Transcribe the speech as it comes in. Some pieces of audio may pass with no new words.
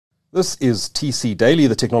This is TC Daily,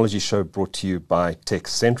 the technology show brought to you by Tech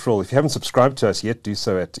Central. If you haven't subscribed to us yet, do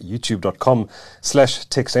so at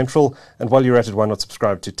youtube.com/TechCentral. And while you're at it, why not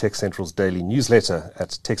subscribe to Tech Central's daily newsletter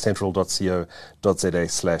at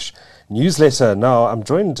techcentral.co.za/newsletter. Now, I'm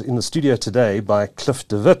joined in the studio today by Cliff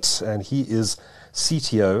de Wit, and he is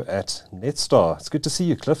CTO at Netstar. It's good to see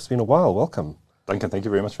you, Cliff. It's been a while. Welcome. Duncan, thank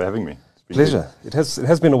you very much for having me. Pleasure. It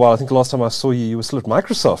has been a while. I think the last time I saw you, you were still at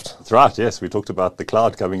Microsoft. That's right. Yes, we talked about the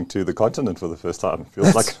cloud coming to the continent for the first time.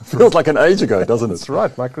 Feels like an age ago, doesn't it? That's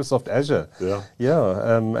right. Microsoft Azure. Yeah.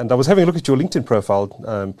 And I was having a look at your LinkedIn profile,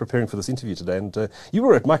 preparing for this interview today, and you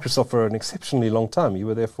were at Microsoft for an exceptionally long time. You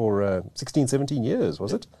were there for 16, 17 years,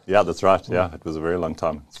 was it? Yeah, that's right. Yeah, it was a very long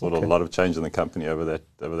time. Saw a lot of change in the company over that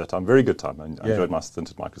time. Very good time. I enjoyed my stint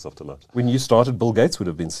at Microsoft a lot. When you started, Bill Gates would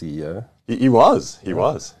have been CEO. He was.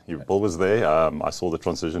 Bill was there. I saw the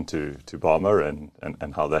transition to Ballmer and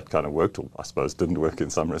how that kind of worked, or I suppose didn't work in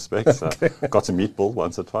some respects. Got to meet Bill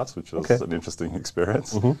once or twice, which was an interesting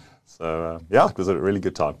experience. Mm-hmm. So, it was a really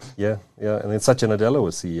good time. Yeah. And then Satya Nadella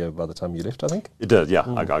was CEO by the time you left, I think? He did, yeah.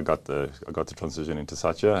 I got the transition into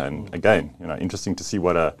Satya. And again, interesting to see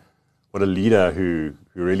what a leader who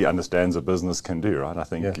really understands a business can do, right? I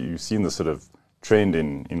think you've seen the sort of trend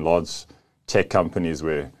in large tech companies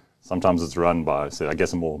where sometimes it's run by, say, I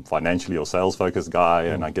guess, a more financially or sales-focused guy,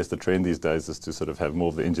 and I guess the trend these days is to sort of have more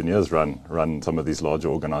of the engineers run some of these larger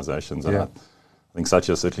organizations. And I think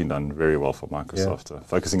Satya has certainly done very well for Microsoft,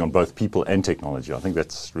 focusing on both people and technology. I think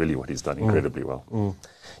that's really what he's done incredibly well.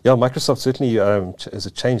 Yeah, Microsoft certainly is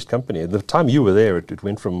a changed company. At the time you were there, it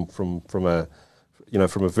went from a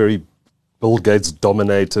very Bill Gates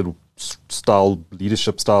dominated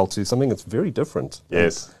leadership style to something that's very different.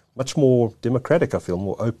 Yes. Much more democratic, I feel,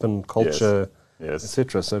 more open culture,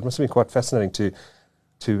 etc. So it must have been quite fascinating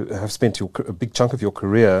to have spent a big chunk of your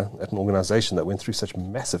career at an organization that went through such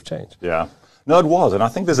massive change. Yeah. No, it was. And I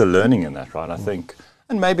think there's a learning in that, right? I think,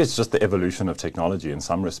 and maybe it's just the evolution of technology in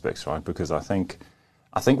some respects, right? Because I think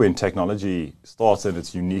when technology starts and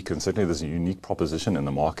it's unique, and certainly there's a unique proposition in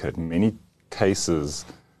the market, in many cases,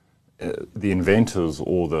 the inventors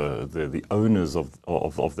or the owners of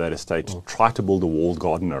that estate try to build a walled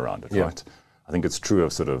garden around it, right? I think it's true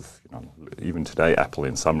of sort of, even today, Apple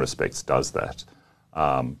in some respects does that.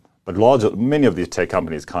 But many of these tech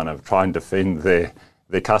companies kind of try and defend their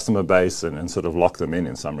customer base and sort of lock them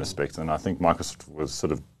in some respects. And I think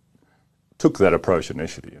Microsoft took that approach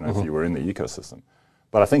initially, if you were in the ecosystem.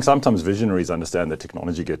 But I think sometimes visionaries understand that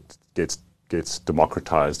technology gets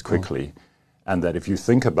democratized quickly. And that if you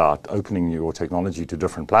think about opening your technology to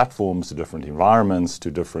different platforms, to different environments,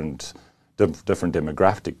 to different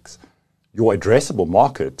demographics, your addressable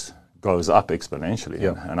market goes up exponentially.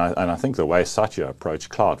 Yeah. And I think the way Satya approached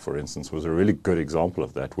cloud, for instance, was a really good example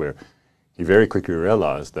of that, where he very quickly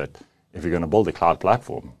realized that if you're going to build a cloud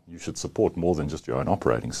platform, you should support more than just your own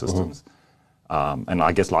operating systems. And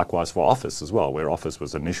I guess likewise for Office as well, where Office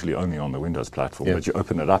was initially only on the Windows platform, but you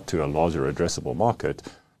open it up to a larger addressable market.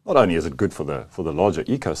 Not only is it good for the larger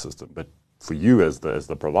ecosystem, but for you as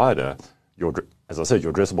the provider, as I said,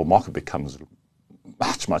 your addressable market becomes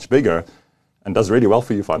much, much bigger and does really well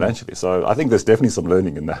for you financially. So I think there's definitely some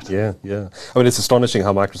learning in that. Yeah. I mean, it's astonishing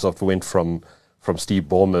how Microsoft went from Steve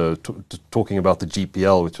Ballmer to talking about the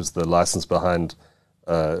GPL, which was the license behind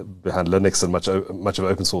Linux and much of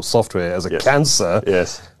open source software as a cancer,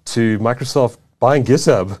 to Microsoft buying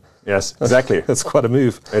GitHub. Yes, exactly. That's quite a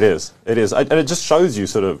move. It is. And it just shows you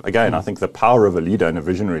sort of, again, I think the power of a leader and a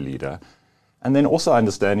visionary leader, and then also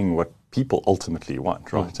understanding what people ultimately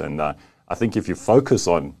want, right? And I think if you focus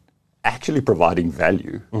on actually providing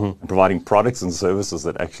value and providing products and services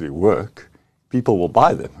that actually work, people will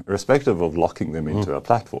buy them, irrespective of locking them into a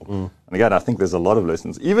platform. And again, I think there's a lot of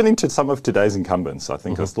lessons, even into some of today's incumbents, I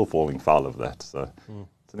think are still falling foul of that. So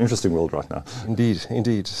it's an interesting world right now.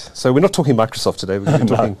 Indeed. So we're not talking Microsoft today. We're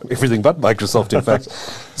talking everything but Microsoft, in fact.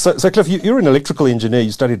 So Cliff, you're an electrical engineer.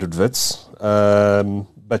 You studied at WITS,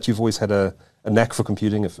 but you've always had a knack for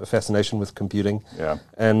computing, a fascination with computing. Yeah.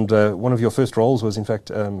 And one of your first roles was, in fact,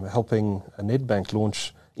 helping a Nedbank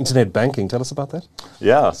launch internet banking. Tell us about that.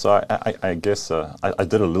 Yeah. So I guess I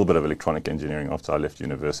did a little bit of electronic engineering after I left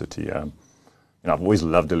university. I've always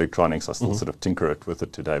loved electronics. I still sort of tinker with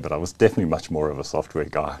it today, but I was definitely much more of a software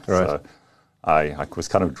guy. Right. So I was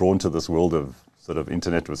kind of drawn to this world of sort of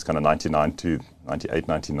internet. It was kind of 99 to 98,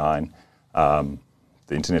 99.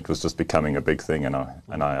 The internet was just becoming a big thing, and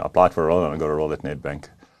I applied for a role, and I got a role at Nedbank.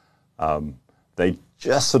 They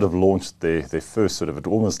just sort of launched their first sort of,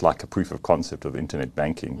 almost like a proof of concept of internet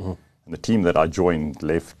banking. And the team that I joined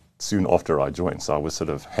left soon after I joined, so I was sort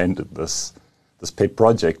of handed this pet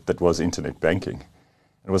project that was internet banking.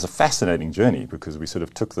 It was a fascinating journey because we sort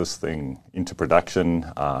of took this thing into production,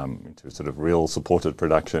 into sort of real supported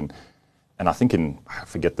production. And I think I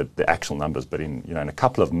forget the actual numbers, but in a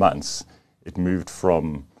couple of months, it moved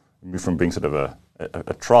from being sort of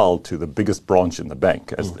a trial to the biggest branch in the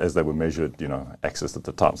bank as they were measured, access at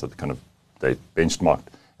the time. So they benchmarked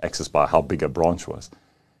access by how big a branch was.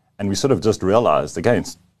 And we sort of just realized, again,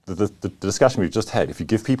 the discussion we've just had, if you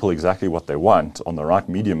give people exactly what they want on the right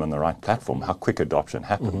medium and the right platform, how quick adoption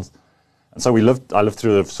happens. And so I lived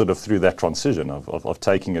through that transition of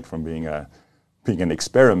taking it from being an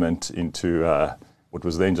experiment into what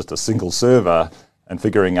was then just a single server, and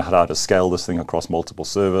figuring out how to scale this thing across multiple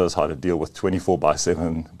servers, how to deal with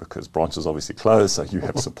 24/7, because branches obviously closed, so you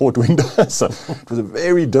have support windows. So it was a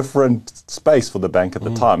very different space for the bank at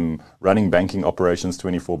the time, running banking operations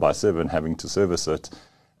 24/7, having to service it,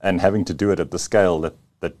 and having to do it at the scale that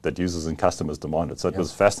users and customers demanded. So it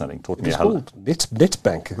was fascinating. Taught me how. It was called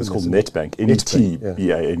NetBank. It was called NetBank. NetBank.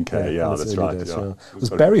 Yeah, that's right. Yeah.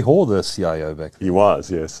 Was Barry Hall the CIO back then? He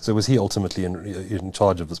was, yes. So was he ultimately in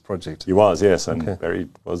charge of this project? He was, yes. And Barry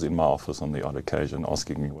was in my office on the odd occasion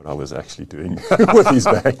asking me what I was actually doing with his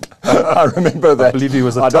bank. I remember that. I believe he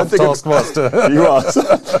was a tough taskmaster. He was.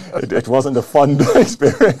 It wasn't a fun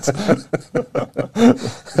experience.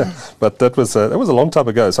 But that was a long time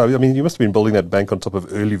ago. So I mean, you must have been building that bank on top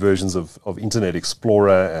of early versions of Internet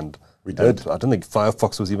Explorer, and we did. And I don't think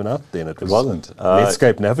Firefox was even out then. It wasn't.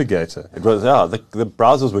 Netscape Navigator. It was. Yeah, the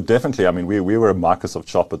browsers were definitely. I mean, we were a Microsoft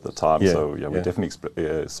shop at the time, so we definitely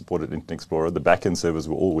supported Internet Explorer. The backend servers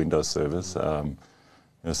were all Windows servers.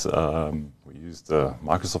 We used the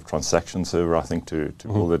Microsoft Transaction Server, I think, to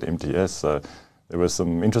build it MTS. So there was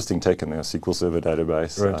some interesting tech in there, SQL Server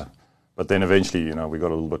database. Right. But then eventually, we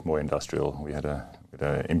got a little bit more industrial. We had a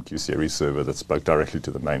MQ series server that spoke directly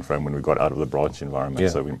to the mainframe when we got out of the branch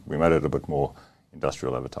environment. So we made it a bit more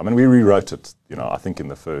industrial over time. And we rewrote it, I think in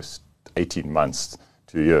the first 18 months,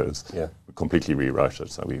 2 years. Yeah. We completely rewrote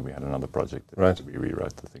it. So we had another project that we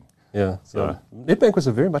rewrote the thing. Yeah. So NetBank was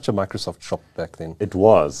very much a Microsoft shop back then. It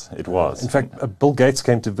was. In fact, Bill Gates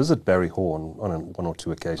came to visit Barry Hall on one or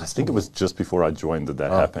two occasions. I think it was just before I joined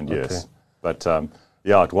that happened, yes. But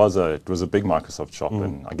it was a big Microsoft shop,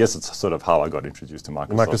 and I guess it's sort of how I got introduced to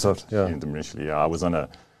Microsoft. Initially, I was on a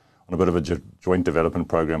bit of a joint development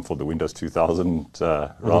program for the Windows 2000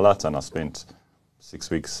 rollout, and I spent 6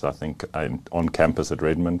 weeks, I think, on campus at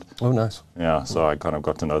Redmond. Oh, nice. Yeah, so I kind of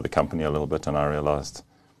got to know the company a little bit, and I realized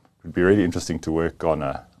it would be really interesting to work on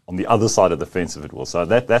the other side of the fence, if it will. So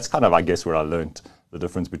that's kind of, I guess, where I learned the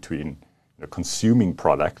difference between consuming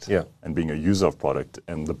product and being a user of product,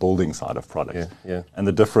 and the building side of product. And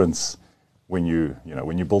the difference when you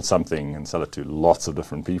build something and sell it to lots of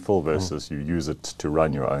different people versus you use it to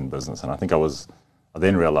run your own business. And I think I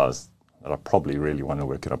then realized that I probably really want to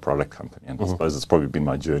work in a product company, and I suppose it's probably been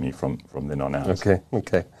my journey from then on out.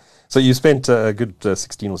 Okay. So you spent a good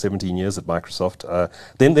 16 or 17 years at Microsoft.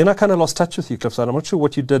 Then I kind of lost touch with you, Cliff. So I'm not sure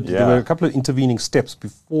what you did. There were a couple of intervening steps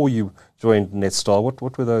before you joined Netstar.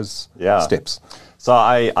 What were those steps? So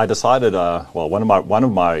I decided, one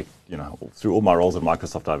of my through all my roles at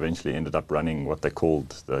Microsoft, I eventually ended up running what they called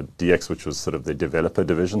the DX, which was sort of the developer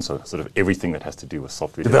division. So sort of everything that has to do with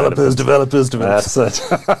software developers. That's it.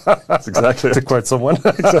 That's exactly to quote someone.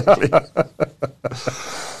 Exactly.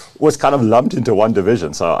 Was kind of lumped into one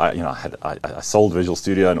division. So I sold Visual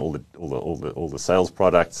Studio and all the sales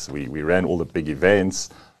products. We ran all the big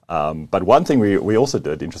events. But one thing we also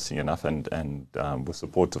did, interesting enough, and with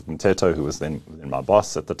support of Mteto, who was then my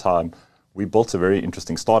boss at the time, we built a very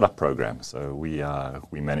interesting startup program. So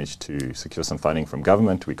we managed to secure some funding from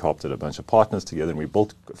government. We co-opted a bunch of partners together, and we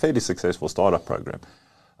built a fairly successful startup program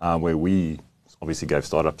where we obviously gave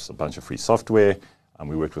startups a bunch of free software, and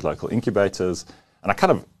we worked with local incubators. And I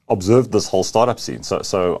kind of observed this whole startup scene.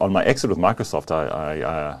 So on my exit with Microsoft,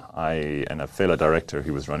 I and a fellow director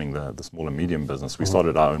who was running the small and medium business, we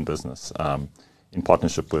started our own business in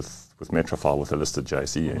partnership with Metrofile, with a listed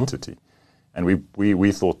JSE entity. And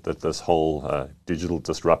we thought that this whole digital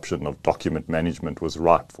disruption of document management was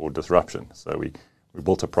ripe for disruption. So we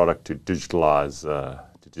built a product to digitalize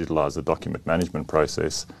the document management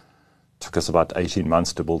process. Took us about 18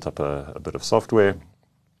 months to build up a bit of software.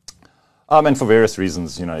 And for various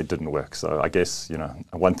reasons, it didn't work. So I guess,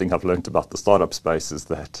 one thing I've learned about the startup space is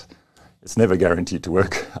that it's never guaranteed to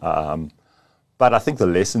work. But I think the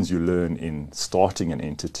lessons you learn in starting an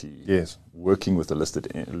entity, working with a listed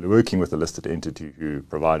entity who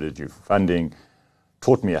provided you funding,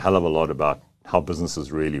 taught me a hell of a lot about how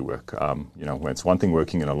businesses really work. When it's one thing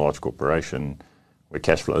working in a large corporation where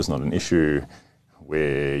cash flow is not an issue,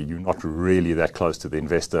 where you're not really that close to the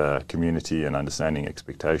investor community and understanding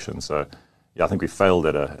expectations. So, yeah, I think we failed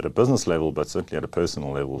at a business level, but certainly at a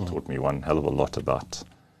personal level, taught me one hell of a lot about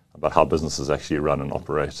how businesses actually run and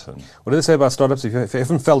operate. And what do they say about startups? If you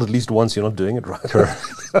haven't failed at least once, you're not doing it right. Correct.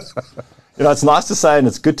 It's nice to say, and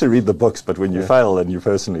it's good to read the books, but when you fail and you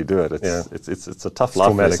personally do it, it's a tough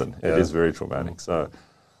life lesson. It is very traumatic. So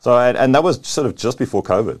and that was sort of just before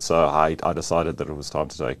COVID. So I decided that it was time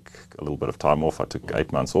to take a little bit of time off. I took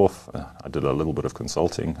 8 months off. I did a little bit of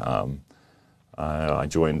consulting. I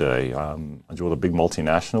joined a big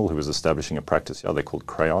multinational who was establishing a practice here. They're called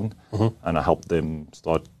Crayon, and I helped them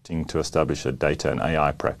starting to establish a data and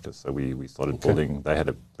AI practice. So we started building. They had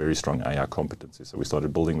a very strong AI competency, so we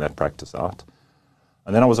started building that practice out.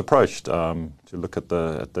 And then I was approached to look at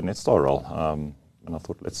the Netstar role, and I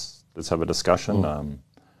thought let's have a discussion.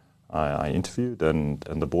 I interviewed, and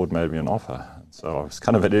the board made me an offer. So I was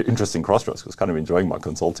kind of at an interesting crossroads. I was kind of enjoying my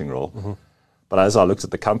consulting role. But as I looked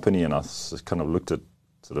at the company and I kind of looked at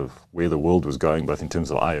sort of where the world was going, both in terms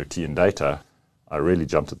of IoT and data, I really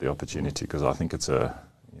jumped at the opportunity because I think it's a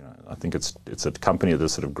company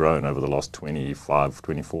that's sort of grown over the last 25,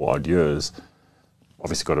 24 odd years.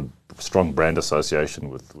 Obviously got a strong brand association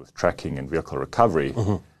with tracking and vehicle recovery.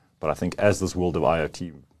 But I think as this world of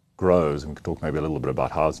IoT grows, and we can talk maybe a little bit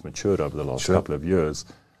about how it's matured over the last couple of years,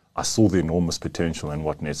 I saw the enormous potential in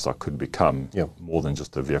what Netstar could become, more than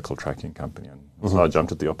just a vehicle tracking company. And so I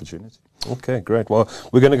jumped at the opportunity. Okay, great. Well,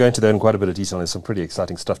 we're going to go into that in quite a bit of detail. There's some pretty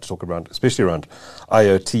exciting stuff to talk about, especially around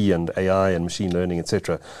IoT and AI and machine learning,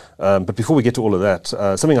 etc. But before we get to all of that,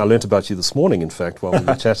 something I learned about you this morning, in fact, while we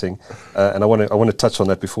were chatting, and I want to touch on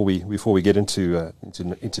that before we get into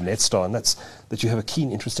Netstar, and that's that you have a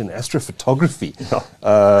keen interest in astrophotography.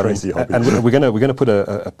 Crazy hobby. And we're going to put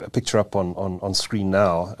a picture up on screen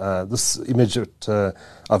now. This image that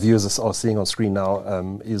our viewers are seeing on screen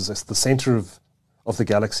now is the center of the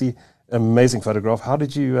galaxy. Amazing photograph. How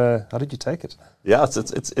did you take it? Yeah,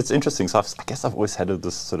 it's interesting. So I guess I've always had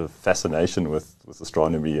this sort of fascination with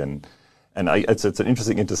astronomy, and it's an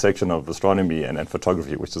interesting intersection of astronomy and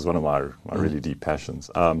photography, which is one of my really deep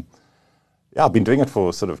passions. I've been doing it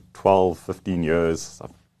for sort of 12, 15 years.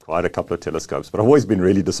 I've acquired a couple of telescopes, but I've always been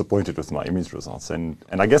really disappointed with my image results. And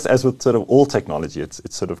I guess as with sort of all technology, it's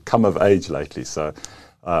sort of come of age lately. So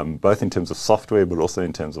both in terms of software, but also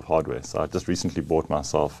in terms of hardware. So I just recently bought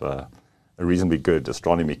myself a reasonably good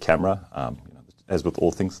astronomy camera. As with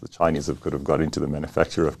all things, the Chinese have kind of got into the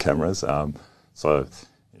manufacture of cameras. So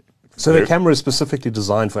the camera is specifically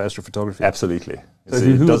designed for astrophotography? Absolutely. So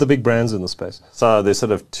who are the big brands in the space? So there's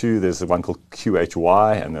sort of two. There's one called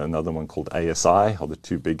QHY and another one called ASI, are the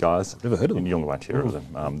two big guys. I've never heard of them. You won't hear of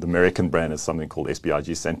them. The American brand is something called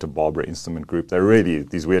SBIG, Santa Barbara Instrument Group. They're really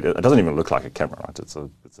these weird, it doesn't even look like a camera, right? It's a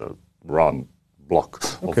round block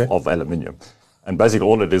of aluminium. And basically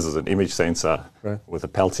all it is an image sensor with a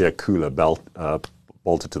Peltier cooler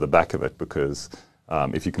bolted to the back of it, because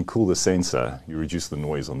if you can cool the sensor, you reduce the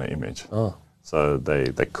noise on the image. So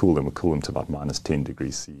they cool them to about minus 10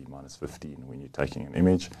 degrees C, minus 15 when you're taking an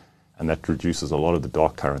image, and that reduces a lot of the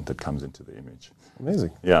dark current that comes into the image.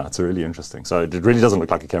 Amazing. Yeah, it's really interesting. So it really doesn't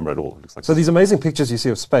look like a camera at all. It looks like these amazing pictures you see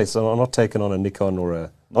of space are not taken on a Nikon or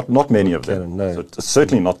a not many of them. Canon, no. So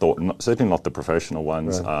certainly not the professional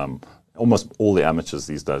ones. Right. Almost all the amateurs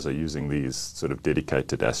these days are using these sort of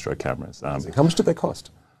dedicated astro cameras. How much do they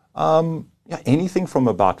cost? Anything from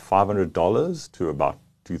about $500 to about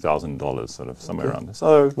 $2,000, sort of somewhere around there.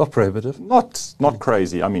 So not prohibitive. Not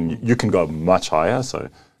crazy. I mean, you can go much higher. So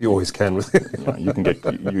you always can with it. You can get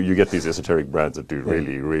you get these esoteric brands that do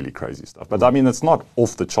really, really crazy stuff. But I mean, it's not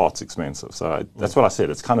off the charts expensive. So that's what I said.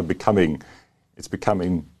 It's kind of becoming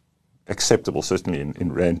acceptable, certainly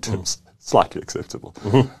in rand terms, slightly acceptable.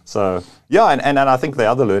 So and I think the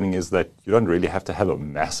other learning is that you don't really have to have a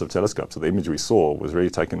massive telescope. So the image we saw was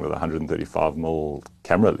really taken with a 135mm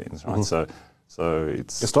camera lens, right? So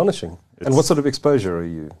it's astonishing. And what sort of exposure are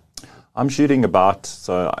you? I'm shooting about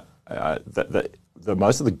the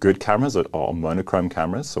most of the good cameras are monochrome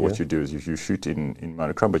cameras. So what you do is you shoot in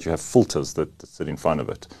monochrome, but you have filters that sit in front of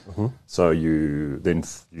it. So you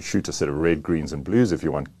shoot a set of red, greens, and blues if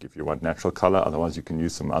you want natural color. Otherwise, you can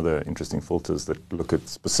use some other interesting filters that look at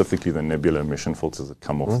specifically the nebula emission filters that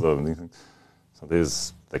come off the. So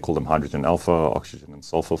they call them hydrogen alpha, oxygen, and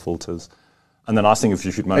sulfur filters. And the nice thing, if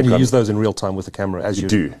you shoot monochrome, and you use those in real time with the camera as you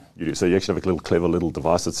do. So you actually have a clever little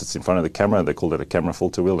device that sits in front of the camera. They call it a camera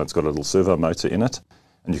filter wheel, and it's got a little servo motor in it,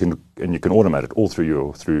 and you can automate it all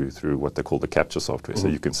through what they call the capture software. So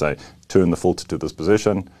you can say turn the filter to this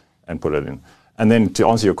position and put it in. And then to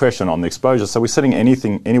answer your question on the exposure, so we're sitting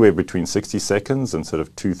anywhere between 60 seconds and sort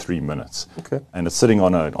of 2-3 minutes. Okay. And it's sitting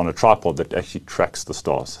on a tripod that actually tracks the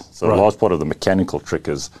stars. So a large part of the mechanical trick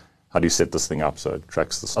is how do you set this thing up so it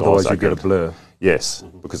tracks the stars. Otherwise you get a blur. Yes,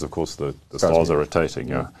 because of course the stars are rotating.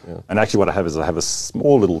 Yeah. And actually what I have is I have a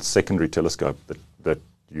small little secondary telescope that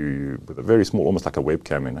you, with a very small, almost like a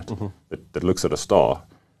webcam in it, that looks at a star.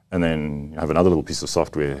 And then you have another little piece of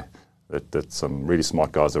software that some really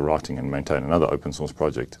smart guys are writing and maintain another open source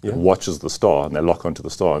project. It watches the star and they lock onto the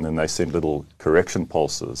star, and then they send little correction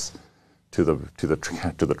pulses to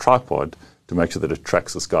the tripod to make sure that it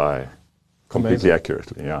tracks the sky completely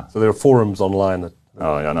accurately. Yeah. So there are forums online that.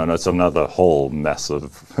 Oh yeah, no, it's another whole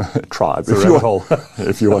massive tribe. It's a rabbit hole.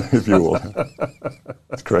 if you will.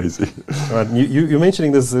 It's crazy. Right. You're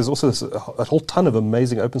mentioning there's also a whole ton of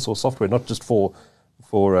amazing open source software, not just for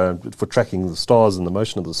tracking the stars and the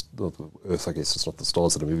motion of the Earth. I guess it's not the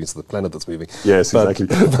stars that are moving, it's the planet that's moving. Yes, exactly.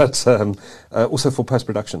 But also for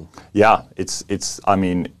post-production. Yeah, it's. I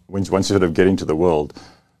mean, once you sort of get into the world,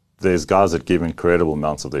 there's guys that give incredible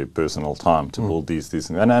amounts of their personal time to build these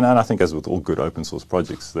things. And I think, as with all good open source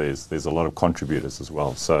projects, there's a lot of contributors as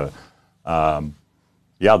well. So.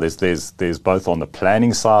 There's both on the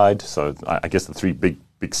planning side. So I guess the three big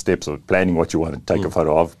steps of planning what you want to take a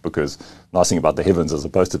photo of, because nice thing about the heavens as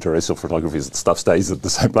opposed to terrestrial photography is that stuff stays at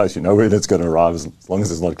the same place. You know when it's going to arrive. As long as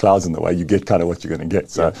there's not clouds in the way, you get kind of what you're going to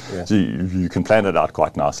get. So you can plan it out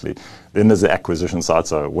quite nicely. Then there's the acquisition side.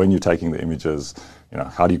 So when you're taking the images,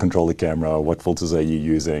 how do you control the camera? What filters are you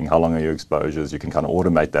using? How long are your exposures? You can kind of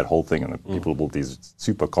automate that whole thing, and people build these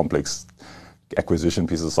super complex acquisition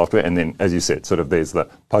pieces of software. And then, as you said, sort of there's the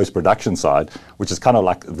post-production side, which is kind of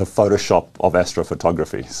like the Photoshop of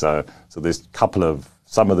astrophotography. So there's a couple of,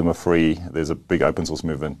 some of them are free. There's a big open source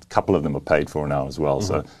movement. A couple of them are paid for now as well.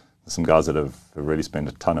 So there's some guys that have really spent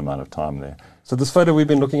a ton amount of time there. So this photo we've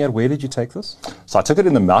been looking at, where did you take this? So I took it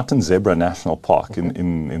in the Mountain Zebra National Park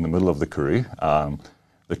in the middle of the Karoo.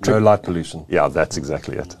 No light pollution. Yeah, that's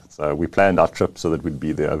exactly it. So we planned our trip so that we'd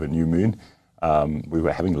be there over New Moon. We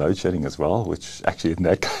were having load shedding as well, which actually in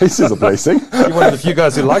that case is a blessing. You're one of the few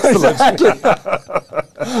guys who likes the load shedding.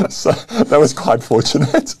 So that was quite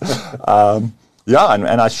fortunate.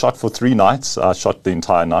 And I shot for 3 nights. I shot the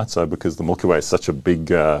entire night. So because the Milky Way is such a big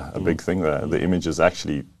thing, the image is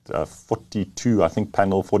actually 42, I think,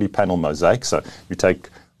 40 panel mosaic. So you take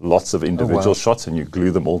lots of individual shots and you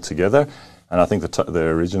glue them all together. And I think the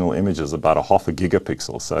original image is about 0.5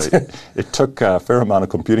 gigapixel. So it took a fair amount of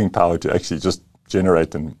computing power to actually just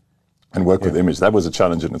generate and work with the image. That was a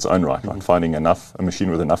challenge in its own right. Like finding a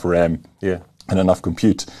machine with enough RAM and enough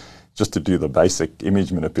compute just to do the basic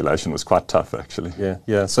image manipulation was quite tough, actually.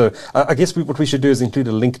 Yeah. So I guess what we should do is include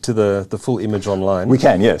a link to the full image online. We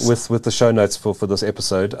can, yes. With the show notes for this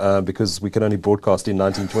episode, because we can only broadcast in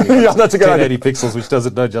 1920. Yeah, that's a good 1080 pixels, which does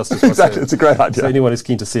it no justice. Exactly, it's a great idea. So anyone who's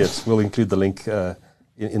keen to see it, we'll include the link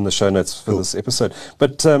in the show notes for this episode.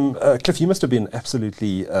 But Cliff, you must have been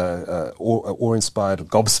absolutely awe-inspired,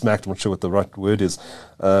 gobsmacked, I'm not sure what the right word is,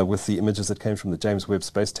 with the images that came from the James Webb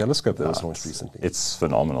Space Telescope that was launched recently. It's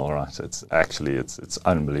phenomenal, right? It's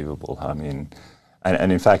unbelievable. I mean,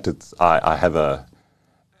 and in fact, I have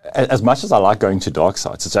as much as I like going to dark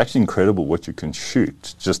sites, it's actually incredible what you can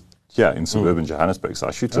shoot just here in suburban Johannesburg. So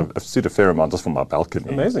I shoot a fair amount just from my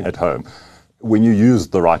balcony at home. When you use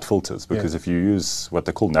the right filters, because if you use what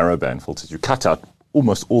they call narrowband filters, you cut out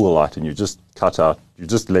almost all the light, and you just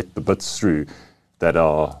let the bits through that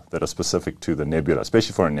are specific to the nebula,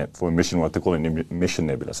 especially for a mission, what they call an emission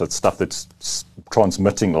nebula. So it's stuff that's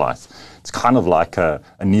transmitting light. It's kind of like a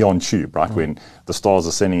neon tube, right? When the stars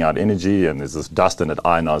are sending out energy and there's this dust and it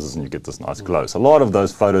ionizes and you get this nice glow. So a lot of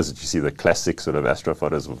those photos that you see, the classic sort of astro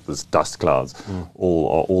photos with this dust clouds,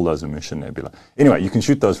 all those emission nebula. Anyway, you can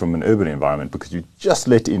shoot those from an urban environment because you just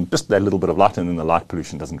let in just that little bit of light, and then the light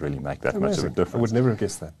pollution doesn't really make that much of a difference. I would never have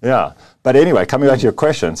guessed that. Yeah. But anyway, coming back to your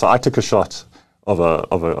question, so I took a shot of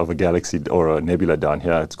a galaxy or a nebula down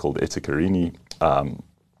here. It's called Eta Carini.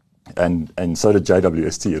 And so did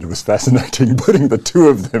JWST, and it was fascinating putting the two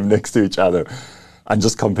of them next to each other and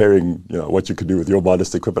just comparing, what you could do with your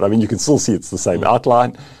modest equipment. I mean, you can still see it's the same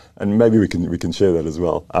outline, and maybe we can share that as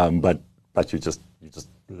well. But you're just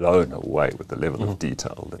blown away with the level of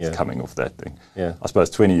detail that's coming off that thing. Yeah. I suppose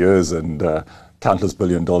 20 years and countless $1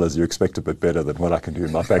 billion, you expect a bit better than what I can do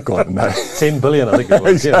in my back garden now. 10 billion, I think it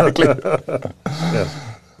was. Exactly. Yeah.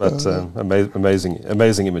 But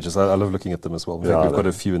amazing images. I love looking at them as well. We've got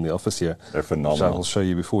a few in the office here. They're phenomenal. Which I will show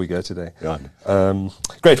you before we go today. Yeah.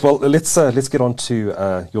 Great. Well, let's get on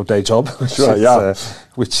to your day job, which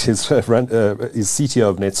is CTO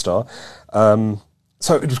of Netstar.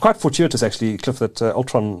 So it was quite fortuitous, actually, Cliff, that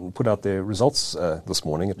Altron put out their results this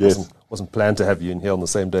morning. It wasn't planned to have you in here on the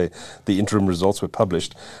same day the interim results were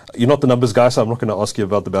published. You're not the numbers guy, so I'm not going to ask you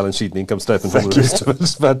about the balance sheet and income statement and all the rest of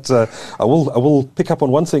it. But I will pick up on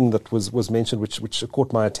one thing that was mentioned, which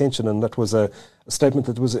caught my attention, and that was a statement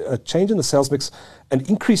that was a change in the sales mix and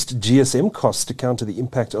increased GSM costs to counter the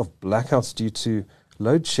impact of blackouts due to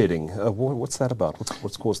load shedding. What's that about?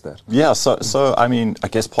 What's caused that? Yeah, so I mean, I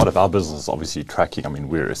guess part of our business is obviously tracking. I mean,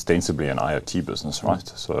 we're ostensibly an IoT business, right?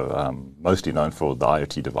 So mostly known for the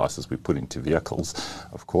IoT devices we put into vehicles,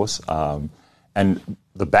 of course. And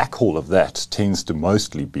the backhaul of that tends to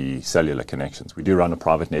mostly be cellular connections. We do run a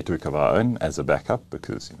private network of our own as a backup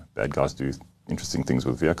because bad guys do interesting things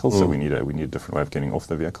with vehicles, so we need a different way of getting off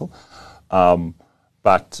the vehicle.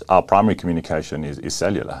 But our primary communication is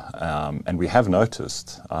cellular. And we have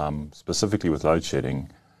noticed, specifically with load shedding,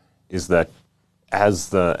 is that as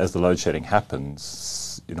the load shedding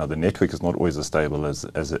happens, the network is not always as stable as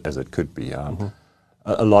it could be.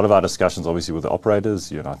 A lot of our discussions, obviously, with the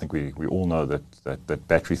operators, I think we all know that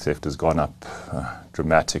battery theft has gone up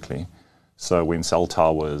dramatically. So when cell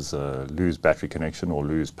towers lose battery connection or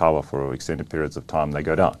lose power for extended periods of time, they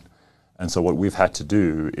go down. And so what we've had to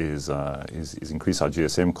do is increase our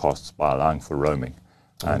GSM costs by allowing for roaming.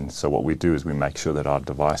 And so what we do is we make sure that our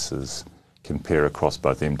devices can pair across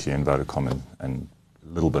both MTN, Vodacom, and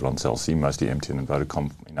a little bit on Cell C, mostly MTN and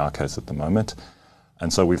Vodacom in our case at the moment.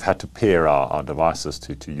 And so we've had to pair our devices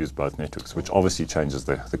to use both networks, which obviously changes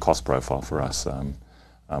the cost profile for us.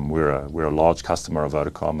 We're a large customer of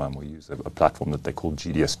Vodacom, and we use a platform that they call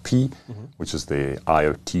GDSP, which is the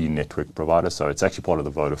IoT network provider. So it's actually part of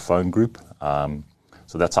the Vodafone group.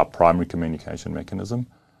 So that's our primary communication mechanism.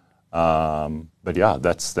 But yeah,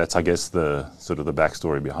 that's I guess the sort of the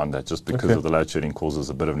backstory behind that. Just because of the load shedding causes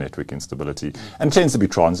a bit of network instability and tends to be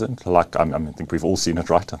transient. Like I think we've all seen it,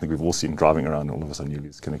 right? I think we've all seen driving around, all of a sudden you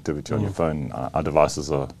lose connectivity on your phone. Our devices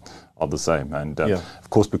are the same, and of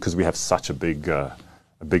course because we have such a big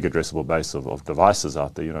addressable base of devices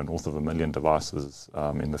out there, north of 1 million devices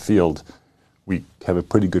in the field, we have a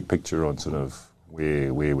pretty good picture on sort of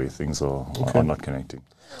where things are not connecting.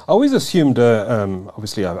 I always assumed,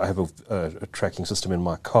 obviously I have a tracking system in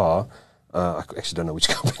my car. I actually don't know which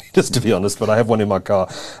company it is, to be honest, but I have one in my car.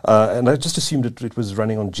 And I just assumed it was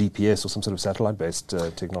running on GPS or some sort of satellite-based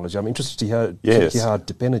technology. I'm interested to hear how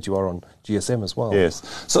dependent you are on GSM as well. Yes.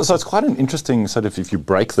 So it's quite an interesting sort of, if you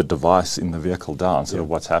break the device in the vehicle down, sort of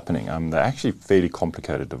what's happening. They're actually fairly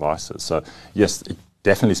complicated devices. So yes, it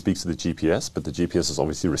definitely speaks to the GPS, but the GPS is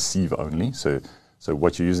obviously receive only. So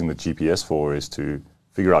what you're using the GPS for is to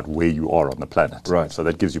figure out where you are on the planet. Right. So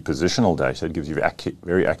that gives you positional data. It gives you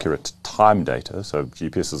very accurate time data. So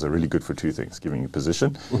GPSs are really good for two things, giving you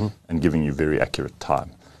position and giving you very accurate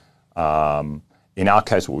time. In our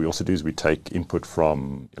case, what we also do is we take input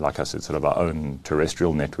from, like I said, sort of our own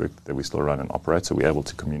terrestrial network that we still run and operate. So we're able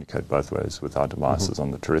to communicate both ways with our devices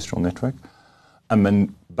on the terrestrial network.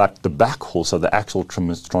 But the backhaul, so the actual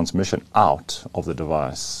transmission out of the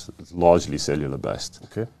device, is largely cellular based.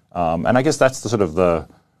 Okay. And I guess that's the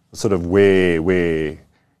sort of where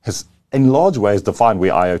has in large ways defined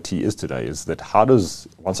where IoT is today. Is that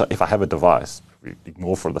if I have a device, we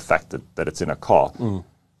ignore for the fact that it's in a car.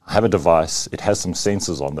 I have a device. It has some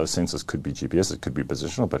sensors on. Those sensors could be GPS. It could be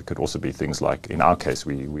positional, but it could also be things like, in our case,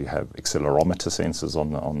 we have accelerometer sensors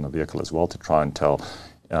on the vehicle as well to try and tell.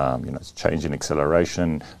 It's change in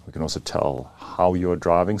acceleration. We can also tell how you're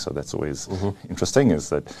driving, so that's always interesting. Is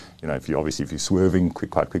that if you're swerving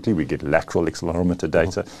quite quickly, we get lateral accelerometer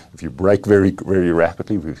data. If you brake very very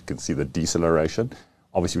rapidly, we can see the deceleration.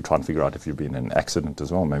 Obviously, we try and figure out if you've been in an accident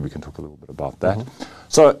as well. Maybe we can talk a little bit about that.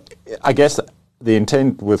 So, I guess the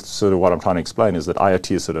intent with sort of what I'm trying to explain is that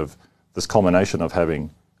IoT is sort of this culmination of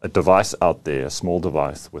having a device out there, a small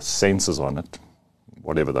device with sensors on it,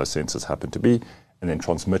 whatever those sensors happen to be, and then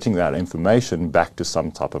transmitting that information back to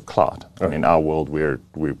some type of cloud. And in our world, we're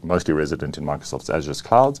mostly resident in Microsoft's Azure's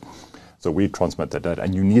clouds, so we transmit that data,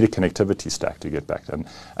 and you need a connectivity stack to get back.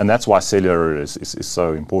 And that's why cellular is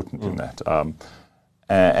so important in that.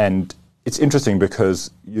 And it's interesting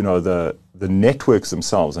because the networks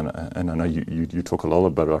themselves, and I know you talk a lot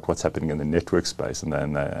about what's happening in the network space and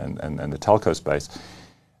the telco space.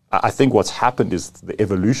 I think what's happened is the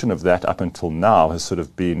evolution of that up until now has sort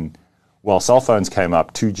of been. Well, cell phones came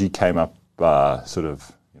up, 2G came up sort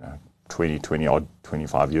of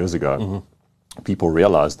 25 years ago. People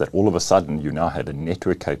realized that all of a sudden you now had a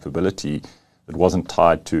network capability that wasn't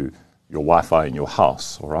tied to your Wi-Fi in your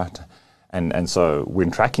house, all right? And so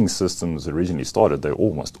when tracking systems originally started,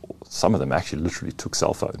 some of them actually literally took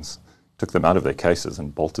cell phones took them out of their cases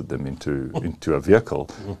and bolted them into a vehicle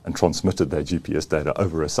and transmitted their GPS data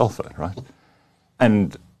over a cell phone, right?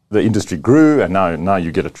 And the industry grew, and now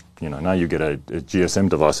you get a GSM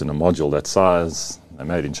device in a module that size. They're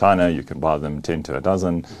made in China. You can buy them 10 to a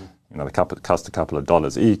dozen. They cost a couple of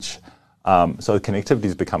dollars each. So connectivity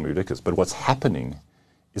has become ridiculous. But what's happening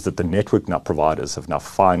is that the network providers have now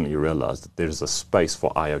finally realized that there's a space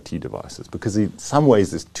for IoT devices, because in some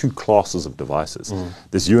ways there's two classes of devices.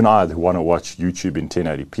 There's you and I who want to watch YouTube in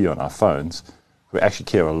 1080p on our phones, who actually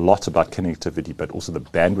care a lot about connectivity, but also the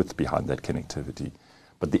bandwidth behind that connectivity.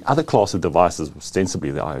 But the other class of devices,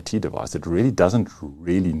 ostensibly the IoT device, it really doesn't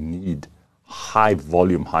really need high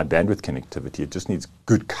volume, high bandwidth connectivity. It just needs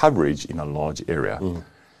good coverage in a large area.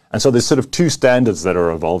 And so there's sort of two standards that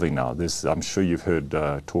are evolving now. I'm sure you've heard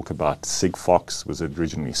talk about Sigfox, was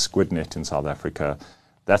originally SquidNet in South Africa.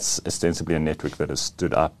 That's ostensibly a network that has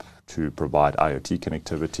stood up to provide IoT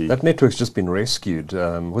connectivity. That network's just been rescued.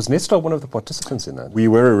 Was Netstar one of the participants in that? We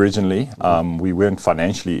were originally. We weren't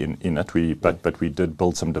financially in it, but we did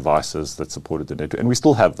build some devices that supported the network, and we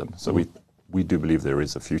still have them. So we do believe there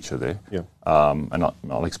is a future there. Yeah. And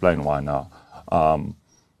I'll explain why now.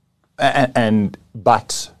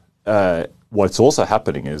 But what's also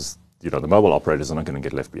happening is, the mobile operators are not going to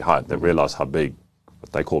get left behind. They realize how big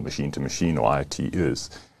what they call machine-to-machine or IoT is.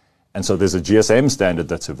 And so there's a GSM standard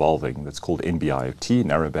that's evolving that's called NB-IoT,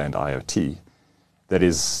 Narrowband IoT, that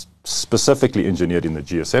is specifically engineered in the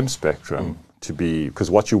GSM spectrum to be, because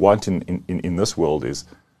what you want in this world is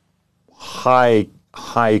high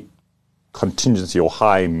contingency or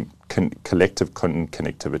high collective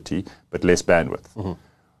connectivity, but less bandwidth.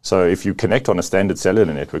 So if you connect on a standard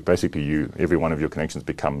cellular network, basically every one of your connections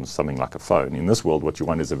becomes something like a phone. In this world, what you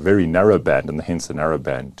want is a very narrow band, and hence the narrow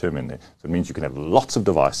band term in there. So it means you can have lots of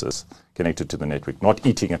devices connected to the network, not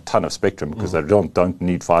eating a ton of spectrum, because they don't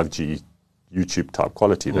need 5G YouTube type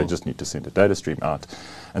quality. They just need to send a data stream out.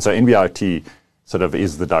 And so NB-IoT sort of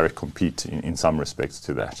is the direct compete in some respects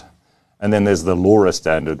to that. And then there's the LoRa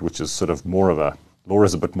standard, which is sort of LoRa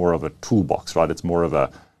is a bit more of a toolbox, right? It's more of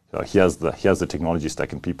a, here's the technology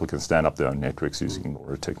stack, and people can stand up their own networks using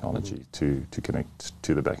LoRa technology to connect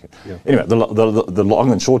to the backend. Yeah. Anyway, the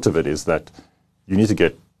long and short of it is that you need to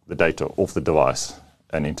get the data off the device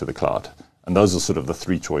and into the cloud. And those are sort of the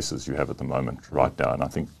three choices you have at the moment right now. And I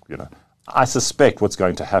think, I suspect what's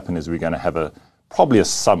going to happen is we're going to have probably a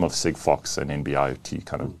sum of Sigfox and NB-IoT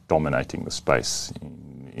kind of dominating the space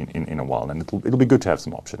in a while. And it'll be good to have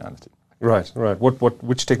some optionality. Right.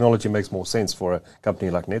 Which technology makes more sense for a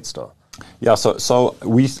company like Netstar? Yeah, so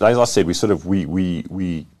we, as I said, we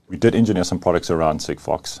did engineer some products around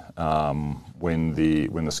Sigfox. When the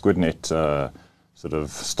SquidNet sort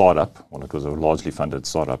of startup, well, it was a largely funded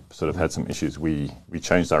startup, sort of had some issues. We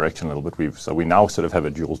changed direction a little bit. So we now sort of have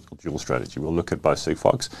a dual strategy. We'll look at both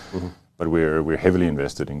Sigfox, but we're heavily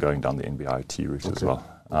invested in going down the NB-IoT route as well.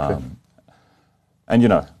 And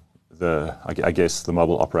I guess the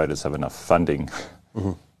mobile operators have enough funding,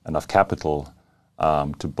 enough capital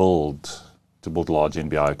to build large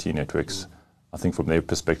NB-IoT networks. I think from their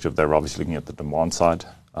perspective, they're obviously looking at the demand side.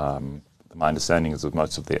 My understanding is that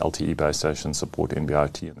most of the LTE base stations support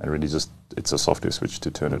NB-IoT, and they really it's a software switch to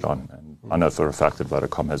turn it on. And I know for a fact that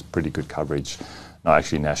Vodacom has pretty good coverage now,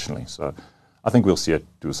 actually nationally. So I think we'll see it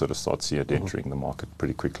entering the market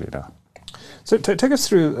pretty quickly now. So take us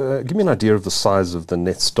through, give me an idea of the size of the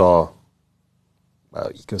Netstar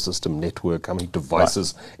ecosystem network. How many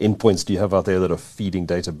devices, endpoints do you have out there that are feeding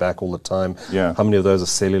data back all the time? Yeah. How many of those are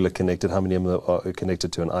cellular connected? How many of them are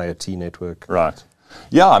connected to an IoT network? Right.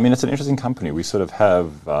 Yeah, I mean, it's an interesting company. We sort of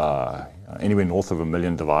have anywhere north of 1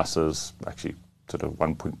 million devices, actually sort of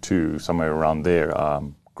 1.2, somewhere around there,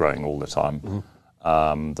 growing all the time.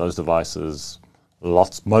 Those devices,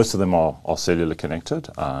 most of them are cellular connected.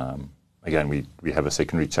 Again, we have a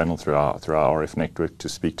secondary channel through our RF network to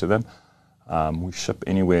speak to them. We ship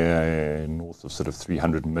anywhere north of sort of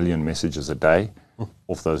 300 million messages a day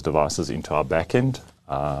off those devices into our backend.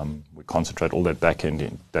 We concentrate all that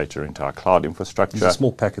backend data into our cloud infrastructure. These are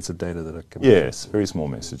small packets of data that are coming. Yes, very small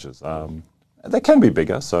messages. They can be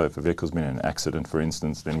bigger. So if a vehicle's been in an accident, for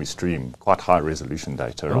instance, then we stream quite high resolution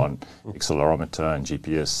data on accelerometer and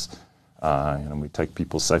GPS. We take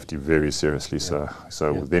people's safety very seriously. So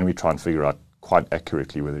then we try and figure out quite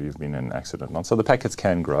accurately whether you've been in an accident or not. So the packets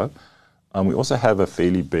can grow. We also have a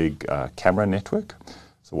fairly big camera network.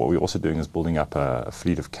 So what we're also doing is building up a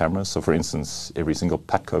fleet of cameras. So for instance, every single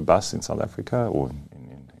Patco bus in South Africa or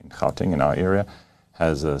in Gauteng, in our area,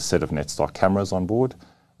 has a set of Netstar cameras on board.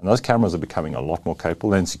 And those cameras are becoming a lot more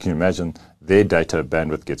capable. And so you can imagine their data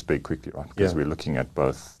bandwidth gets big quickly, right? Because we're looking at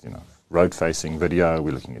both, road-facing video.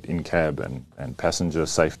 We're looking at in-cab and passenger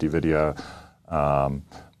safety video.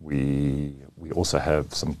 We also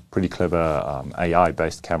have some pretty clever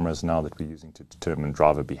AI-based cameras now that we're using to determine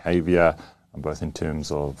driver behavior, both in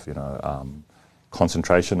terms of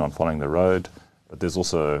concentration on following the road. But there's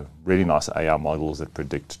also really nice AI models that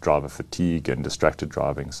predict driver fatigue and distracted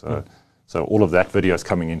driving. So all of that video is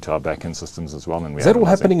coming into our back-end systems as well. And is that all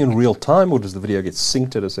happening in real time, or does the video get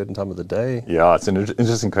synced at a certain time of the day? Yeah, it's an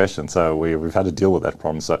interesting question. So we've had to deal with that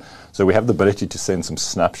problem. So we have the ability to send some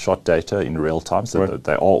snapshot data in real time, so that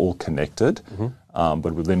they are all connected.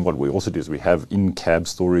 But then what we also do is we have in-cab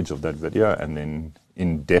storage of that video, and then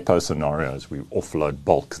in depot scenarios, we offload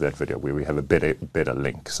bulk that video where we have a better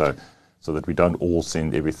link. So that we don't all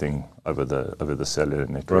send everything over the cellular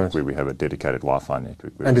network, where we have a dedicated Wi-Fi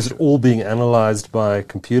network. And is it all being analyzed by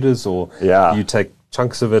computers, or do you take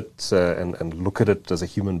chunks of it and look at it as a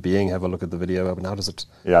human being, have a look at the video? I mean, how is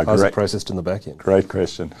it processed in the back end? Great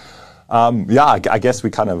question. I guess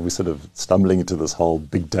we're sort of stumbling into this whole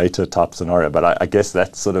big data type scenario, but I guess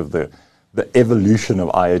that's sort of the evolution of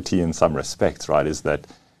IoT in some respects, right? Is that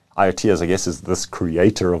IoT, is this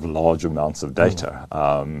creator of large amounts of data,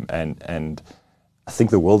 and I think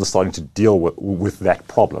the world is starting to deal with that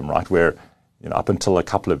problem, right? Where up until a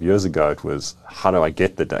couple of years ago, it was how do I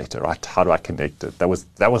get the data, right? How do I connect it? That was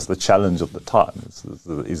the challenge of the time.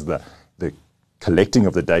 Is the collecting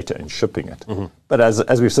of the data and shipping it. But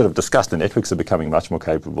as we've sort of discussed, the networks are becoming much more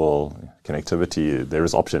capable. Connectivity, there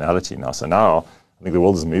is optionality now. So now I think the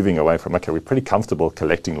world is moving away from, we're pretty comfortable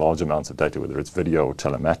collecting large amounts of data, whether it's video or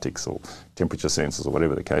telematics or temperature sensors or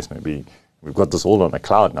whatever the case may be. We've got this all on the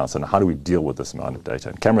cloud now, so now how do we deal with this amount of data?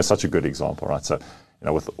 And camera is such a good example, right? So,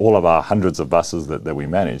 with all of our hundreds of buses that we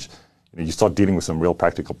manage, you start dealing with some real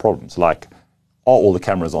practical problems, like, are all the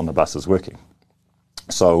cameras on the buses working?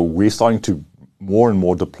 So we're starting to more and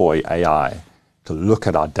more deploy AI to look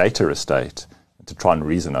at our data estate and to try and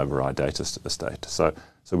reason over our data estate.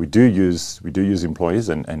 So we do use employees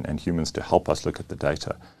and humans to help us look at the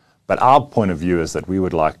data. But our point of view is that we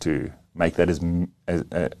would like to make that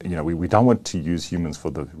we don't want to use humans for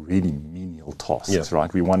the really menial tasks,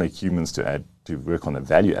 right? We want humans to work on the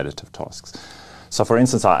value additive tasks. So for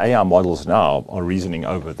instance, our AI models now are reasoning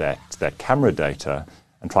over that camera data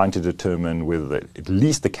and trying to determine whether at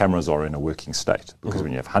least the cameras are in a working state. Because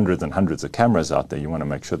when you have hundreds and hundreds of cameras out there, you want to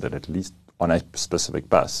make sure that at least on a specific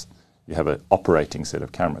bus, you have an operating set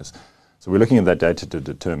of cameras. So we're looking at that data to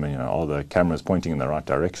determine, are the cameras pointing in the right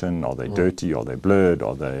direction? Are they dirty? Are they blurred?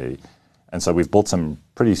 And so we've built some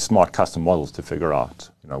pretty smart custom models to figure out,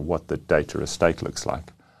 what the data estate looks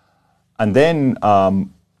like. And then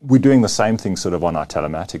we're doing the same thing sort of on our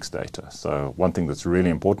telematics data. So one thing that's really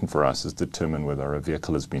important for us is determine whether a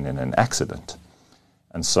vehicle has been in an accident.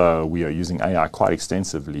 And so we are using AI quite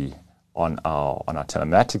extensively on our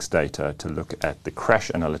telematics data to look at the crash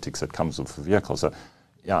analytics that comes with the vehicle. So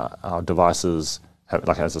our devices have,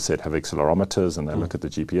 as I said, have accelerometers, and they look at the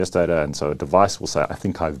GPS data, and so a device will say, I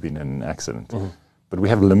think I've been in an accident. But we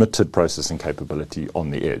have limited processing capability on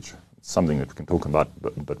the edge. It's something that we can talk about,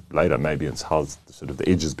 but later maybe it's how sort of the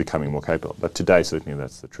edge is becoming more capable. But today, certainly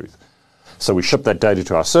that's the truth. So we ship that data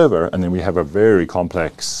to our server, and then we have a very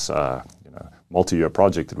complex multi-year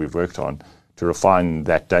project that we've worked on to refine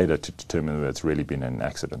that data to determine whether it's really been in an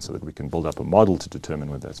accident, so that we can build up a model to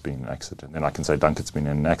determine whether it's been an accident. Then I can say, Duncan's been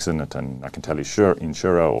in an accident, and I can tell his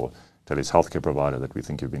insurer or tell his healthcare provider that we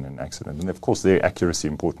think you've been in an accident. And of course, their accuracy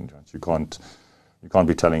is important. Right? I can't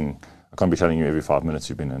be telling you every 5 minutes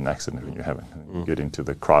you've been in an accident when you haven't. You get into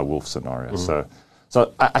the cry wolf scenario.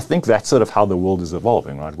 So I think that's sort of how the world is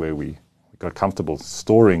evolving, right? Where we got comfortable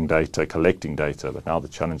storing data, collecting data, but now the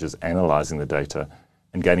challenge is analyzing the data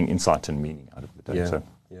and gaining insight and meaning out of the data.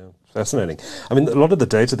 Yeah, fascinating. I mean, a lot of the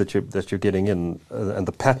data that you're getting in and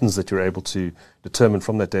the patterns that you're able to determine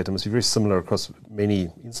from that data must be very similar across many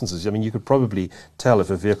instances. I mean, you could probably tell if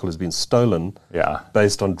a vehicle has been stolen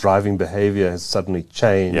based on driving behavior has suddenly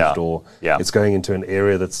changed, or it's going into an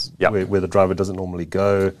area that's where the driver doesn't normally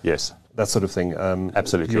go. Yes. That sort of thing.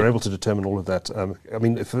 Absolutely. You're able to determine all of that. I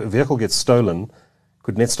mean, if a vehicle gets stolen,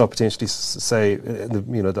 could Netstar potentially say,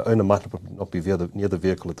 the owner might not be near the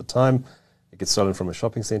vehicle at the time, it gets stolen from a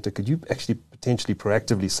shopping center? Could you actually potentially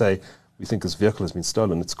proactively say, we think this vehicle has been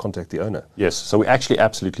stolen, let's contact the owner? Yes, so we actually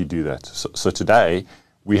absolutely do that. So today,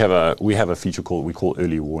 we have a feature we call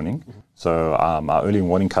early warning. So our early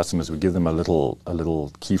warning customers, we give them a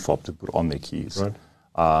little key fob to put on their keys. Right.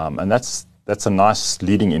 And that's a nice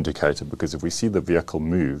leading indicator, because if we see the vehicle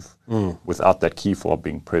move without that key fob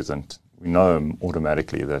being present, we know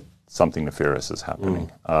automatically that something nefarious is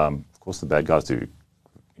happening. Of course, the bad guys do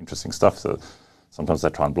interesting stuff. So Sometimes they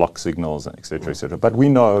try and block signals, et cetera, et cetera. But we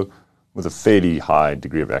know with a fairly high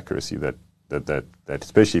degree of accuracy that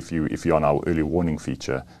especially if you're on our early warning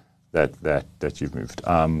feature, that you've moved.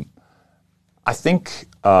 I think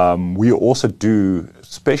we also do,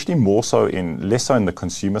 especially more so less so in the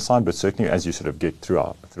consumer side, but certainly as you sort of get through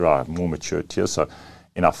our more mature tiers. So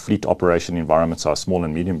in our fleet operation environments, our small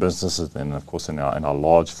and medium businesses, then of course in our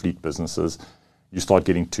large fleet businesses, you start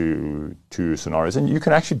getting to scenarios, and you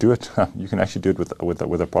can actually do it. You can actually do it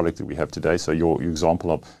with a product that we have today. So your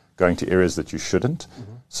example of going to areas that you shouldn't.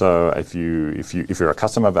 Mm-hmm. So if you're a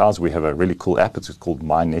customer of ours, we have a really cool app. It's called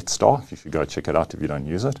My Netstar. You should go check it out if you don't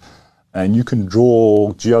use it. And you can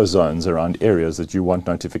draw geozones around areas that you want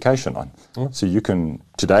notification on. Mm. So you can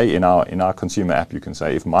today in our consumer app, you can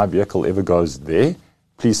say, if my vehicle ever goes there,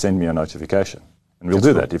 please send me a notification. And we'll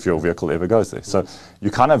do that if your vehicle ever goes there. So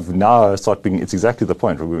you kind of now start being, it's exactly the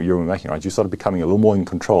point you were making, right? You start becoming a little more in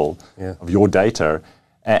control of your data.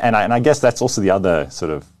 And I guess that's also the other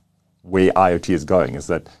sort of where IoT is going, is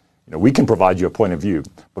that we can provide you a point of view,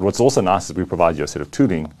 but what's also nice is we provide you a set of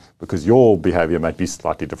tooling, because your behavior might be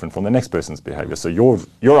slightly different from the next person's behavior. So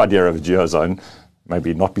your idea of a geozone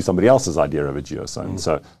maybe not be somebody else's idea of a geozone.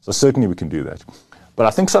 So certainly we can do that. But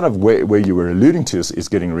I think sort of where you were alluding to is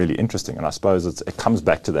getting really interesting, and I suppose it comes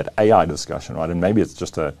back to that AI discussion, right? And maybe it's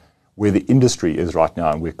just where the industry is right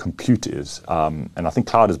now and where compute is. And I think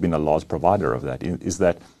cloud has been a large provider of that, is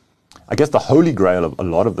that I guess the holy grail of a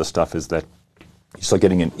lot of the stuff is that you start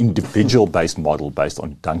getting an individual-based model based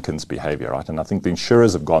on Duncan's behavior, right? And I think the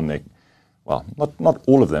insurers have gone there, well, not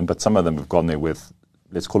all of them, but some of them have gone there with,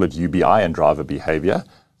 let's call it UBI and driver behavior.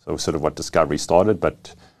 So sort of what Discovery started,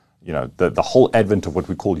 but the whole advent of what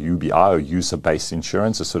we call UBI or user-based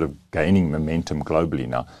insurance is sort of gaining momentum globally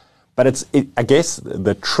now. But I guess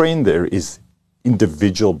the trend there is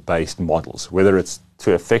individual-based models, whether it's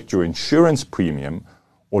to affect your insurance premium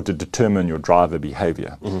or to determine your driver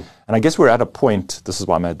behavior. Mm-hmm. And I guess we're at a point, this is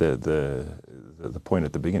why I made the point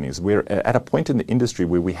at the beginning, is we're at a point in the industry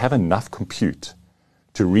where we have enough compute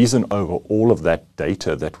to reason over all of that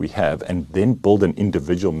data that we have and then build an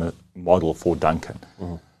individual model for Duncan.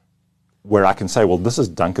 Mm-hmm. Where I can say, well, this is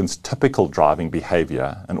Duncan's typical driving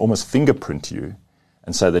behavior, and almost fingerprint you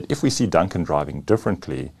and say that if we see Duncan driving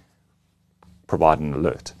differently, provide an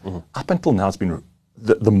alert. Mm-hmm. Up until now, it's been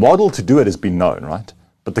the model to do it has been known, right?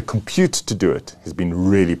 But the compute to do it has been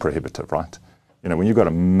really prohibitive, right? When you've got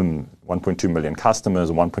 1.2 million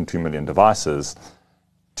customers, 1.2 million devices,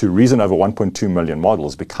 to reason over 1.2 million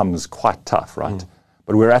models becomes quite tough, right? Mm.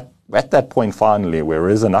 But we're at that point finally where there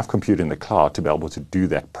is enough compute in the cloud to be able to do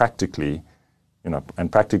that practically,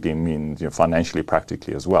 and practically means financially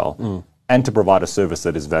practically as well, and to provide a service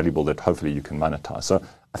that is valuable that hopefully you can monetize. So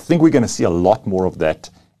I think we're going to see a lot more of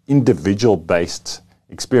that individual-based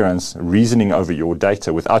experience reasoning over your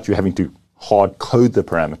data without you having to hard code the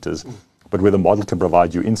parameters, but where the model can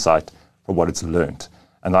provide you insight from what it's learned.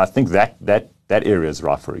 And I think that area is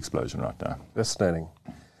ripe for explosion right now.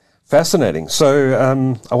 Fascinating.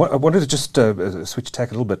 So I wanted to just switch tack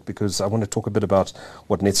a little bit, because I want to talk a bit about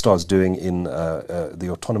what Netstar is doing in the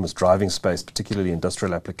autonomous driving space, particularly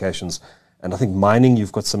industrial applications. And I think mining,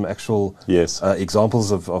 you've got some actual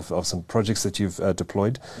examples of some projects that you've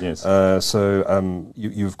deployed. Yes. So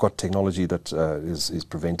you've got technology that is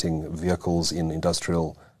preventing vehicles in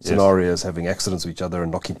industrial scenarios having accidents with each other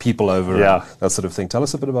and knocking people over, and that sort of thing. Tell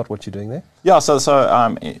us a bit about what you're doing there. Yeah,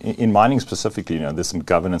 so in mining specifically, there's some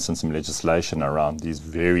governance and some legislation around these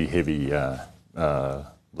very heavy, the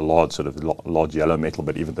large yellow metal,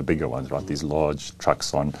 but even the bigger ones, right? These large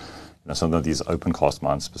trucks on some of these open cast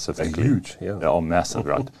mines specifically. They're huge, yeah. They are massive,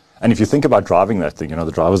 right? And if you think about driving that thing,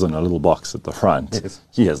 the driver's on a little box at the front. Yes.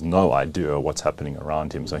 He has no idea what's happening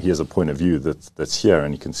around him. So he has a point of view that's here,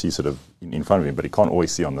 and he can see sort of in front of him, but he can't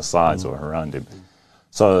always see on the sides or around him.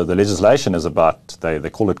 So the legislation is about, they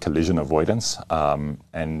call it collision avoidance.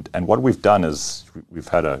 And what we've done is we've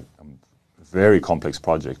had a very complex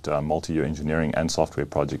project, a multi-year engineering and software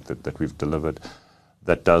project that we've delivered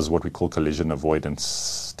that does what we call collision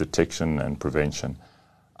avoidance detection and prevention.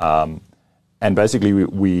 And basically,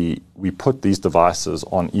 we put these devices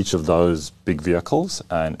on each of those big vehicles,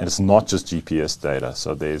 and it's not just GPS data.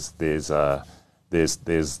 So there's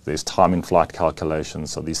time in flight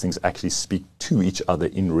calculations. So these things actually speak to each other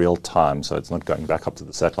in real time. So it's not going back up to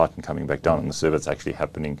the satellite and coming back down on the server. It's actually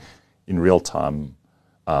happening in real time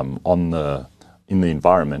in the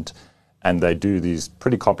environment. And they do these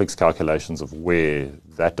pretty complex calculations of where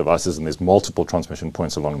that device is, and there's multiple transmission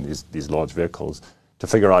points along these large vehicles to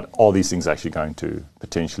figure out, are these things actually going to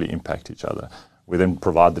potentially impact each other? We then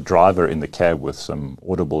provide the driver in the cab with some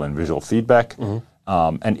audible and visual feedback,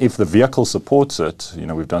 And if the vehicle supports it,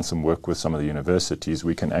 we've done some work with some of the universities,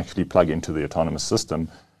 we can actually plug into the autonomous system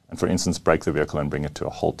and, for instance, brake the vehicle and bring it to a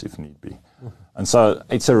halt if need be. Mm-hmm. And so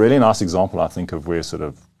it's a really nice example, I think, of where sort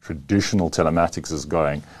of traditional telematics is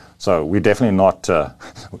going. So we're definitely not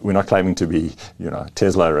we're not claiming to be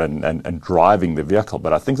Tesla and driving the vehicle,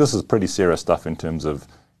 but I think this is pretty serious stuff in terms of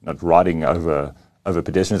riding over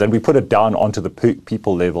pedestrians, and we put it down onto the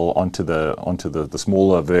people level, onto the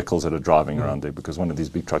smaller vehicles that are driving around there, because one of these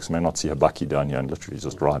big trucks may not see a bakkie down here and literally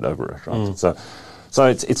just ride over it. Right? So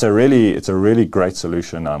it's a really great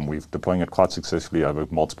solution. We've deploying it quite successfully over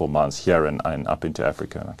multiple months here and up into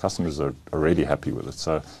Africa, and our customers are really happy with it.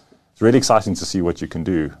 So it's really exciting to see what you can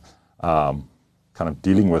do, kind of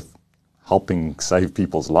dealing with helping save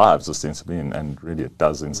people's lives ostensibly, and really it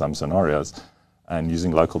does in some scenarios, and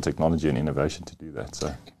using local technology and innovation to do that.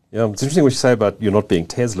 So yeah, it's interesting what you say about you not being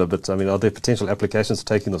Tesla, but I mean, are there potential applications for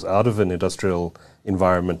taking this out of an industrial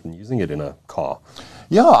environment and using it in a car?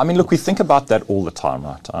 Yeah, I mean, look, we think about that all the time,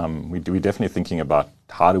 right? We're definitely thinking about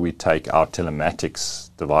how do we take our telematics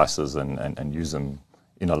devices and use them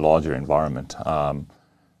in a larger environment.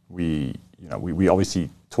 We obviously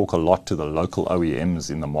talk a lot to the local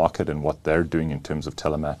OEMs in the market and what they're doing in terms of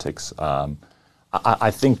telematics.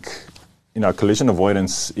 I think collision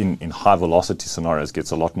avoidance in high velocity scenarios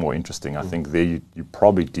gets a lot more interesting. I think there you're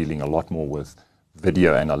probably dealing a lot more with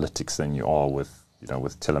video analytics than you are with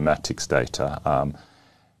telematics data.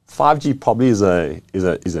 5G probably is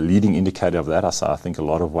a leading indicator of that. I think a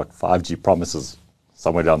lot of what 5G promises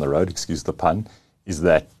somewhere down the road, excuse the pun, is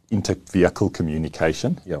that inter-vehicle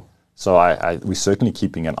communication. Yeah. So we're certainly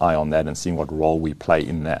keeping an eye on that and seeing what role we play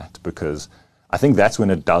in that, because I think that's when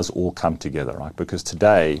it does all come together, right? Because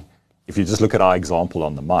today, if you just look at our example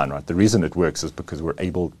on the mine, right, the reason it works is because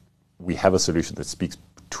we have a solution that speaks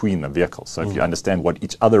between the vehicles. So if you understand what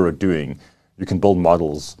each other are doing, you can build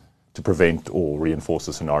models to prevent or reinforce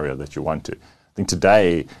a scenario that you want to. I think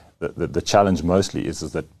today, the challenge mostly is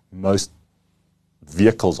that most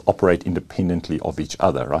vehicles operate independently of each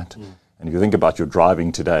other, right? And if you think about your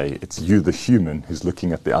driving today, it's you, the human, who's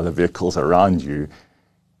looking at the other vehicles around you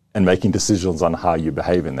and making decisions on how you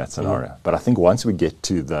behave in that scenario. But I think once we get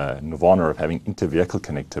to the nirvana of having inter-vehicle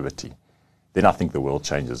connectivity, then I think the world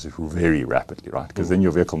changes very rapidly, right? Because then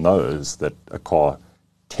your vehicle knows that a car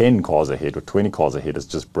 10 cars ahead or 20 cars ahead has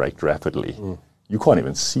just braked rapidly. You can't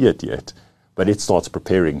even see it yet, but it starts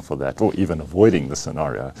preparing for that or even avoiding the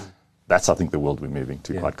scenario. That's, I think, the world we're moving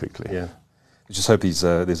to quite quickly. Yeah. I just hope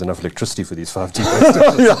there's enough electricity for these 5G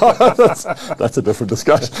yeah, that's a different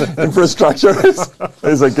discussion. Infrastructure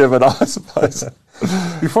is a given, I suppose.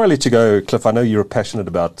 Before I let you go, Cliff, I know you're passionate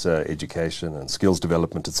about education and skills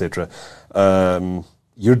development, etc.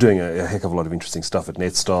 You're doing a heck of a lot of interesting stuff at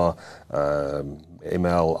Netstar,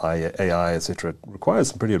 ML, AI, etc. It requires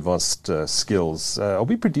some pretty advanced skills. Are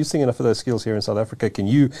we producing enough of those skills here in South Africa? Can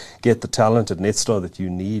you get the talent at Netstar that you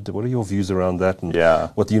need? What are your views around that, and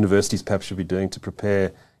what the universities perhaps should be doing to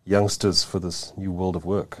prepare youngsters for this new world of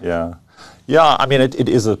work? Yeah. I mean, it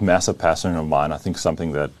is a massive passion of mine. I think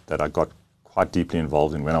something that I got quite deeply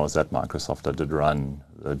involved in when I was at Microsoft. I did run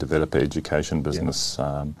a developer education business.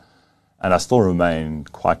 And I still remain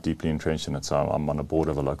quite deeply entrenched in it. So I'm on a board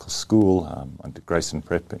of a local school. I did Grayson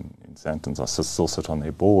Prep in Sandton. I still sit on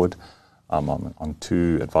their board. I'm on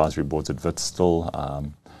 2 advisory boards at Wits still.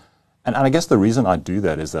 And I guess the reason I do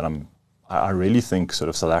that is that I really think sort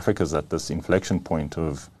of South Africa's at this inflection point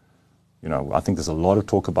of, I think there's a lot of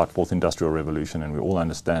talk about 4th Industrial Revolution, and we all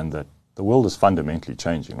understand that the world is fundamentally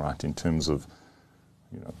changing, right, in terms of,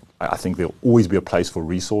 I think there'll always be a place for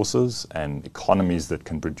resources and economies that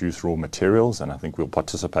can produce raw materials, and I think we'll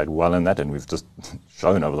participate well in that. And we've just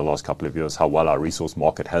shown over the last couple of years how well our resource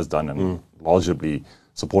market has done and largely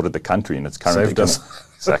supported the country in its current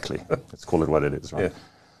Exactly. Let's call it what it is, right? Yeah.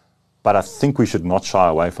 But I think we should not shy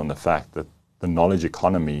away from the fact that the knowledge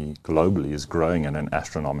economy globally is growing at an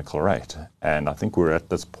astronomical rate. And I think we're at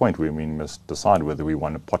this point where we must decide whether we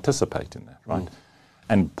want to participate in that, right?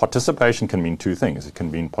 And participation can mean 2 things. It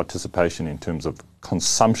can mean participation in terms of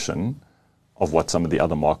consumption of what some of the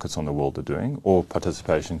other markets on the world are doing, or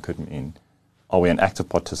participation could mean, are we an active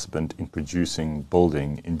participant in producing,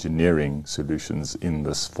 building, engineering solutions in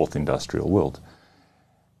this 4th industrial world?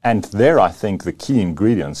 And there, I think the key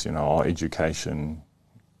ingredients, are education,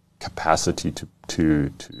 capacity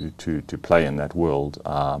to play in that world,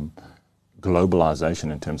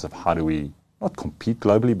 globalization in terms of how do we not compete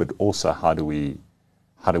globally, but also how do we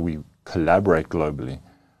collaborate globally,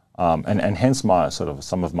 and hence my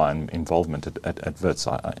some of my involvement at Wits.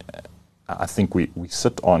 I think we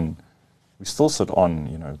still sit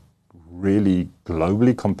on really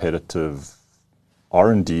globally competitive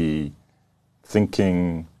R&D,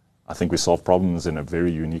 thinking. I think we solve problems in a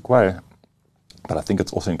very unique way. But I think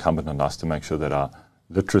it's also incumbent on us to make sure that our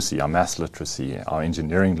literacy, our maths literacy, our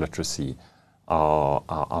engineering literacy,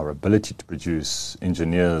 our ability to produce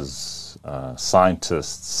engineers,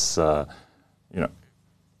 scientists,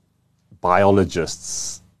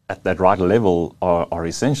 biologists at that right level are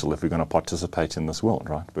essential if we're going to participate in this world,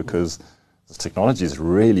 right? Because this technology is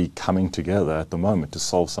really coming together at the moment to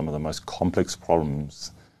solve some of the most complex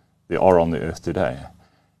problems there are on the earth today.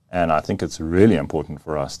 And I think it's really important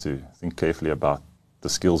for us to think carefully about the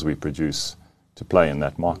skills we produce to play in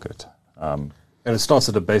that market. And it starts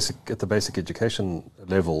at the basic education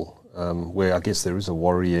level, where I guess there is a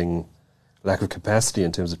worrying lack of capacity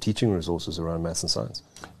in terms of teaching resources around maths and science.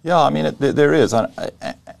 Yeah, I mean, there is.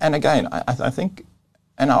 And again, I think,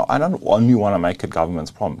 and I don't only want to make it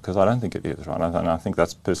government's problem, because I don't think it is, right? And I think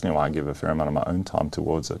that's personally why I give a fair amount of my own time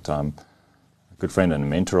towards it. A good friend and a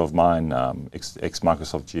mentor of mine,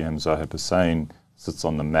 ex-Microsoft GM Zohaib Hussain, sits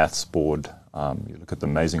on the maths board. You look at the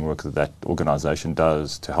amazing work that organization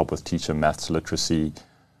does to help with teacher maths literacy.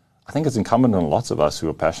 I think it's incumbent on lots of us who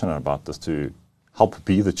are passionate about this to help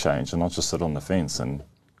be the change and not just sit on the fence and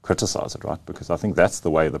criticize it, right? Because I think that's the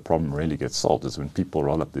way the problem really gets solved, is when people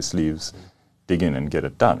roll up their sleeves, dig in and get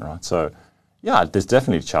it done, right? So, yeah, there's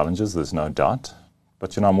definitely challenges, there's no doubt.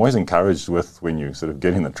 But, I'm always encouraged with when you sort of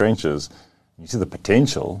get in the trenches, you see the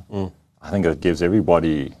potential. I think it gives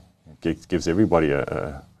everybody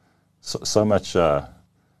so much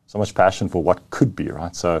passion for what could be,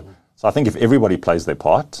 right? So I think if everybody plays their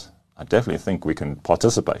part, I definitely think we can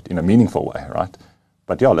participate in a meaningful way, right?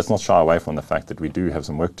 But yeah, let's not shy away from the fact that we do have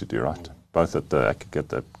some work to do, right? Both at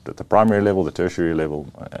the primary level, the tertiary level,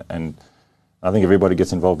 and I think if everybody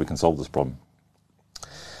gets involved, we can solve this problem.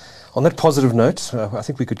 On that positive note, I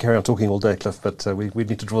think we could carry on talking all day, Cliff, but we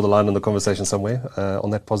need to draw the line on the conversation somewhere. On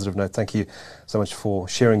that positive note, thank you so much for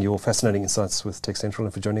sharing your fascinating insights with Tech Central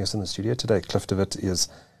and for joining us in the studio today. Cliff de Wit is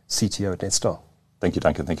CTO at Netstar. Thank you,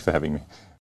 Duncan. Thank you for having me.